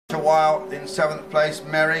A while in 7th place,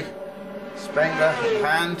 Merry, Spengler in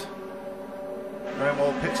hand. No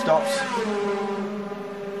more pit stops.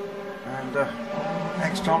 And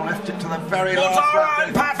Ekstrom left it to the very last lap. Mortara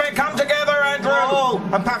and Paffett come together, Andrew. Oh,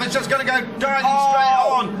 and Paffett's just going to go diving straight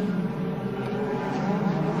on.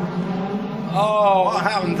 Oh, what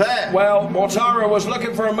happened there? Well, Mortara was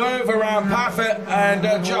looking for a move around Paffett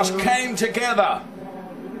and just came together.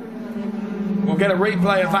 We'll get a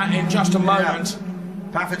replay of that in just a moment. Yeah.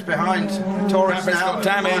 Paffett's behind Taurus. Paffett's now got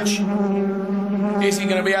damage. Is he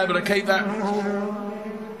going to be able to keep that?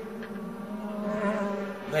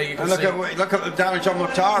 There you can and see. Look at the damage on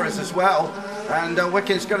Mortara's as well. And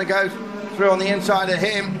Wicked's going to go through on the inside of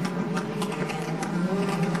him.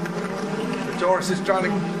 Taurus is trying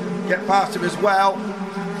to get past him as well.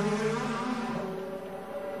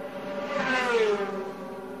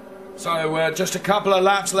 So just a couple of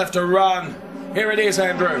laps left to run. Here it is,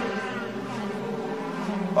 Andrew.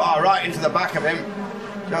 Oh, right into the back of him.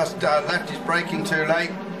 Just left his braking too late.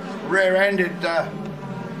 Rear-ended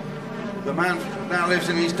the man now lives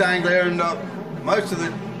in East Anglia, and most of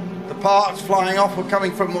the parts flying off were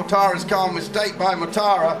coming from Mortara's car. Mistake by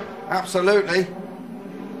Mortara, absolutely.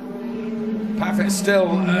 Paffett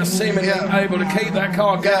still seemingly able to keep that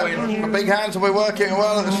car going. Yeah, the big hands will be working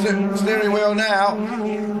well at the steering wheel now.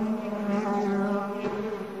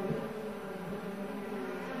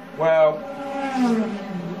 Well,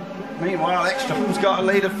 meanwhile, Ekstrom's got a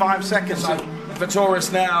lead of 5 seconds. For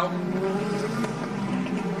Taurus now.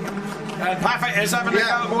 And Paffett is having to go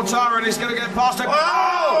at Mortara, and he's going to get past him.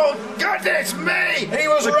 Oh, goodness me! He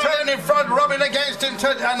was turning in front, rubbing against him,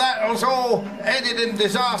 and that was all ended in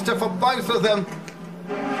disaster for both of them.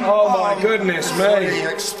 Oh my goodness me.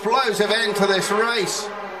 The explosive end to this race.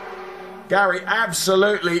 Gary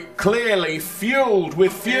absolutely, clearly fueled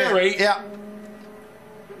with fury. Yeah.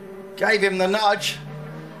 Gave him the nudge,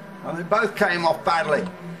 and they both came off badly.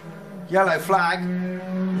 Yellow flag.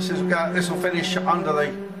 This will finish under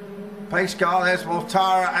the pace car. There's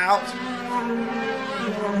Mortara out,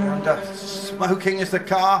 and smoking is the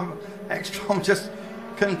car. Ekstrom just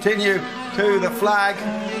continue to the flag.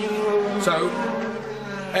 So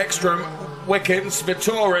Ekstrom, Wickens,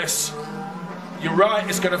 Vitoris. You're right,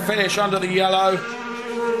 it's going to finish under the yellow.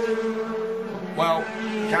 Well,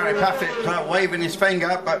 Gary Paffett waving his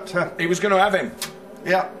finger, but he was going to have him.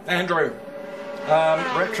 Yeah, Andrew.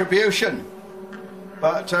 Retribution,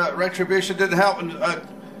 but Retribution didn't help, and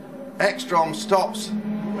Ekstrom stops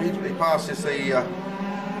immediately passes the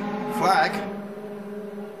flag.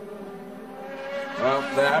 Well,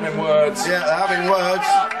 they're having words. Yeah, they're having words.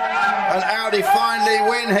 And Audi finally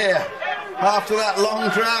win here after that long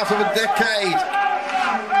drought of a decade.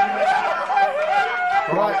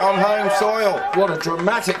 Right on home soil. What a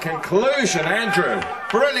dramatic conclusion, Andrew.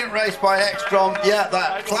 Brilliant race by Ekstrom. Yeah,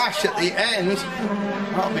 that clash at the end,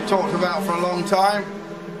 that'll be talked about for a long time.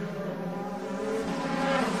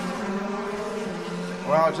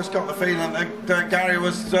 Well, I just got the feeling that Gary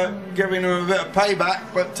was giving him a bit of payback,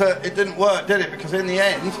 but it didn't work, did it? Because in the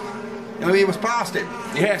end, you know, he was past it.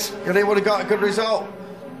 Yes. And he would have got a good result.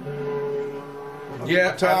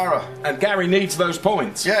 Yeah, Mortara. And Gary needs those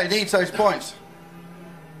points. Yeah, he needs those points.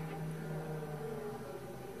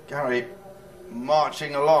 Gary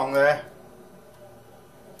marching along there.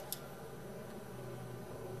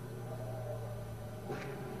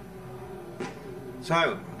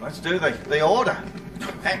 So, let's do the order.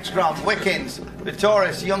 Ekstrom, Wickens,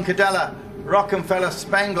 Vitoris, Juncadella, Rockefeller,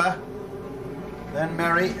 Spengler, then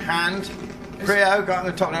Merry, Hand, Prio got on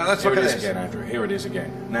the top. Now let's look at this. Again, Andrew. Here it is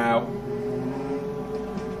again. Now,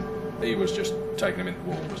 he was just taking him in the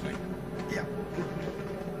wall, wasn't he? Yeah.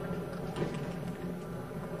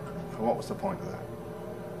 What was the point of that?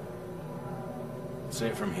 See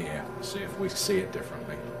it from here. See if we see it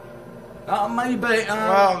differently. Maybe.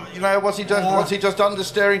 Well, you know, was he just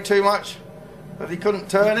understeering too much? That he couldn't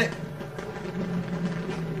turn it?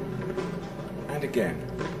 And again.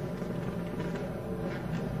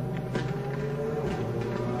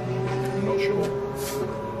 I'm not sure.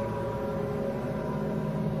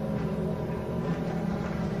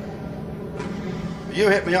 You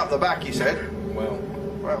hit me up the back, he said. Well,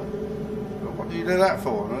 what do you do that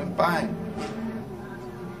for? And then bang.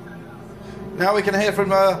 Now we can hear from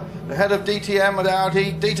the head of DTM at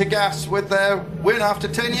Audi, Dieter Gas, with their win after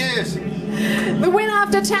 10 years. The win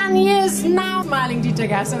after 10 years, now smiling Dieter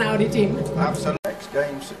Gas and Audi team. Absolutely. Next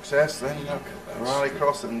game success, then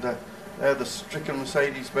Rallycross, and they're the stricken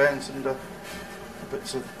Mercedes-Benz, and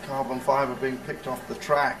bits of carbon fibre being picked off the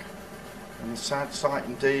track. And a sad sight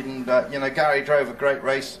indeed, and you know, Gary drove a great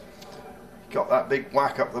race. Got that big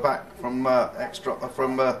whack up the back from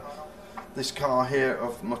this car here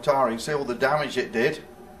of Mortara. You see all the damage it did.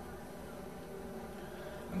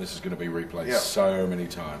 And this is going to be replayed Yeah. so many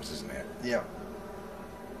times, isn't it? Yeah.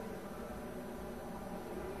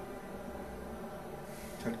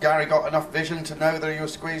 Had Gary got enough vision to know that he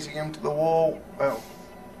was squeezing him to the wall? Well,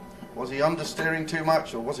 was he understeering too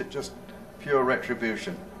much, or was it just pure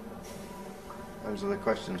retribution? Those are the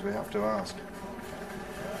questions we have to ask.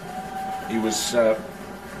 He was,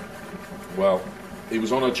 well, he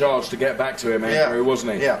was on a charge to get back to him, Yeah. Andrew,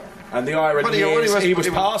 wasn't he? Yeah. And the irony But is, he was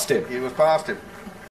past him. He was past him.